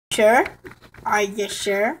Sure? Are you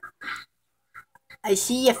sure? I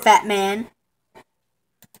see you, fat man.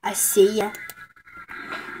 I see ya.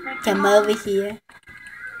 Come over here.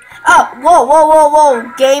 Oh,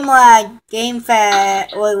 whoa. Game lag. Game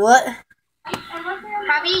fat. Wait, what?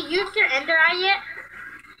 Have you used your ender eye yet?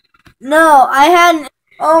 No, I hadn't.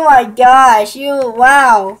 Oh my gosh,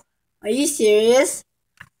 wow. Are you serious?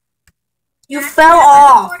 You fell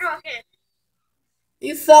off.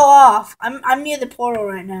 You fell off. I'm near the portal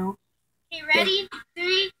right now. Okay, ready?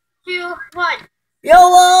 3, 2, 1.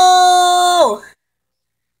 YOLO! Oh,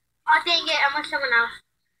 dang it, I'm with someone else.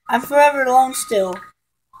 I'm forever alone still.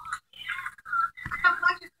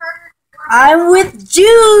 I'm with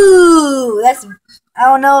Jew! I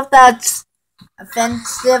don't know if that's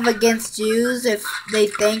offensive against Jews, if they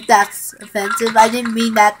think that's offensive. I didn't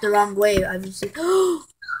mean that the wrong way. I was just... That's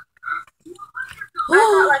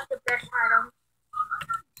not like the best item.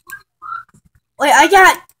 Wait, I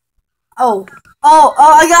got... I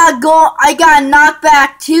got a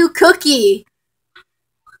knockback 2 cookie.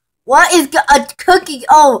 What is a cookie?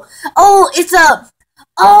 It's a...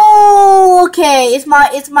 Oh, okay. It's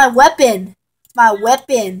my weapon. It's my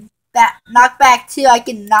weapon. Knockback 2. I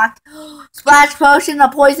can knock... Splash potion, a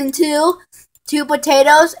poison 2, 2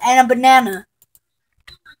 potatoes, and a banana.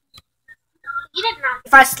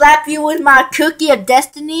 If I slap you with my cookie of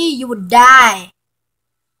destiny, you would die.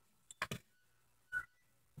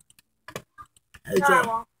 Okay.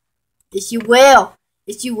 Yes, you will.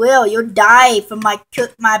 Yes, you will. You'll die from my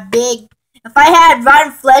big... If I had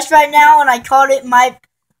rotten flesh right now and I called it my,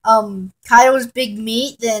 Kyle's big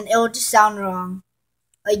meat, then it would just sound wrong.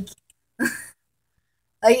 Like,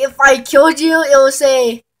 like if I killed you, it would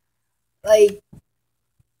say, like,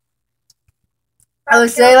 I would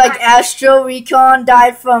say, like, Astro Recon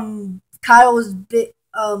died from Kyle's big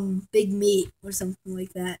meat or something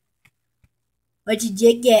like that. What did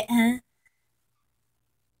you get, huh?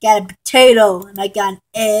 Got a potato, and I got an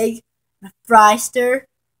egg, and a fryster.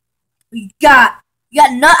 You got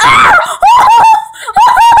nut.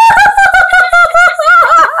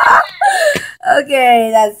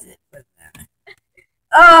 Okay, that's it.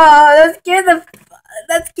 Oh,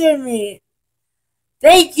 that scared me.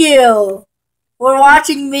 Thank you for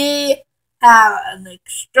watching me have an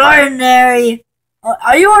extraordinary.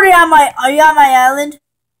 Are you on my island?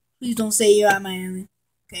 Please don't say you're on my island.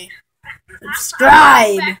 Okay.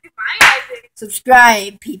 Subscribe.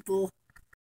 Subscribe, people.